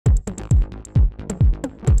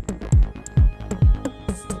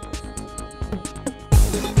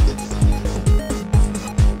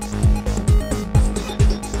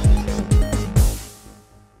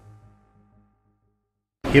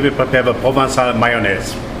Here we prepare the Provençal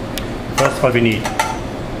mayonnaise. First what we need.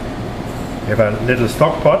 We have a little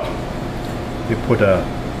stock pot. We put a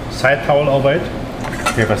side towel over it.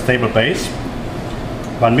 We have a stable base.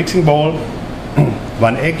 One mixing bowl,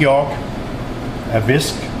 one egg yolk, a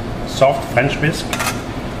whisk, soft French whisk.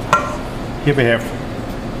 Here we have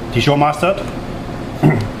Dijon mustard,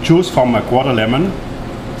 juice from a quarter lemon,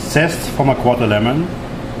 zest from a quarter lemon,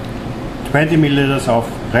 20 milliliters of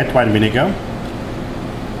red wine vinegar,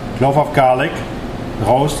 clove of garlic,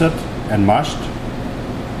 roasted and mashed,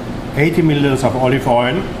 80 milliliters of olive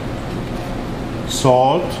oil,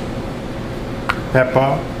 salt,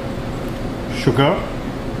 pepper, sugar.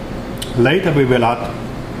 Later we will add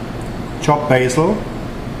chopped basil,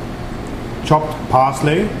 chopped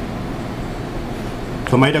parsley,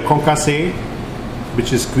 tomato concassé,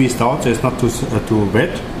 which is squeezed out so it's not too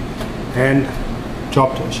wet, and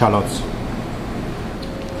chopped shallots.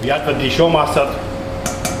 We add the Dijon mustard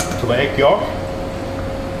to the egg yolk,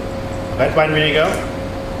 red wine vinegar,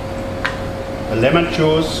 the lemon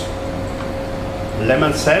juice,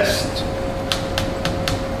 lemon zest,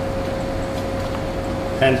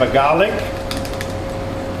 and the garlic.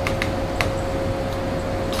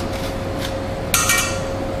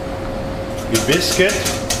 We whisk it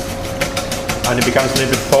and it becomes a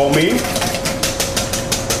little bit foamy.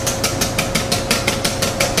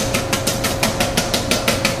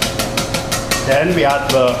 Then we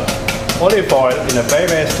add the olive oil in a very,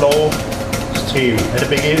 very slow stream. At the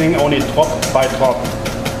beginning only drop by drop.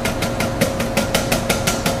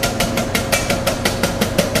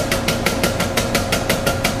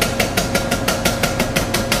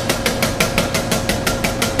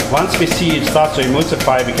 Once we see it start to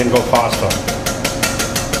emulsify, we can go faster.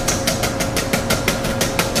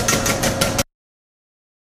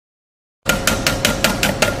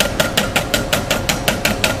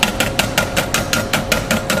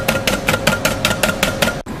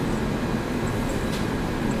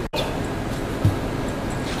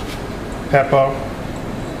 Pepper,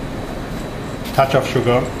 touch of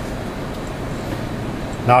sugar.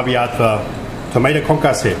 Now we add the tomato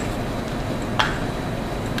concassé.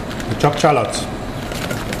 Chopped shallots,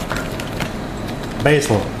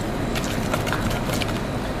 basil,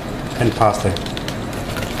 and parsley.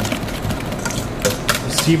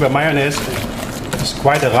 You see the mayonnaise is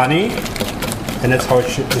quite runny, and that's how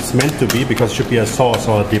it's meant to be, because it should be a sauce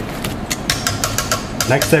or a dip.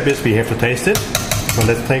 Next step is we have to taste it. So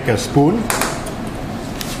let's take a spoon.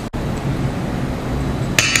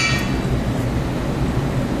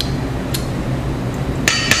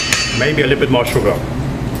 Maybe a little bit more sugar.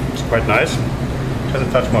 Quite nice. Just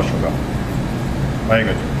a touch more sugar. Very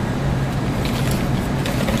good.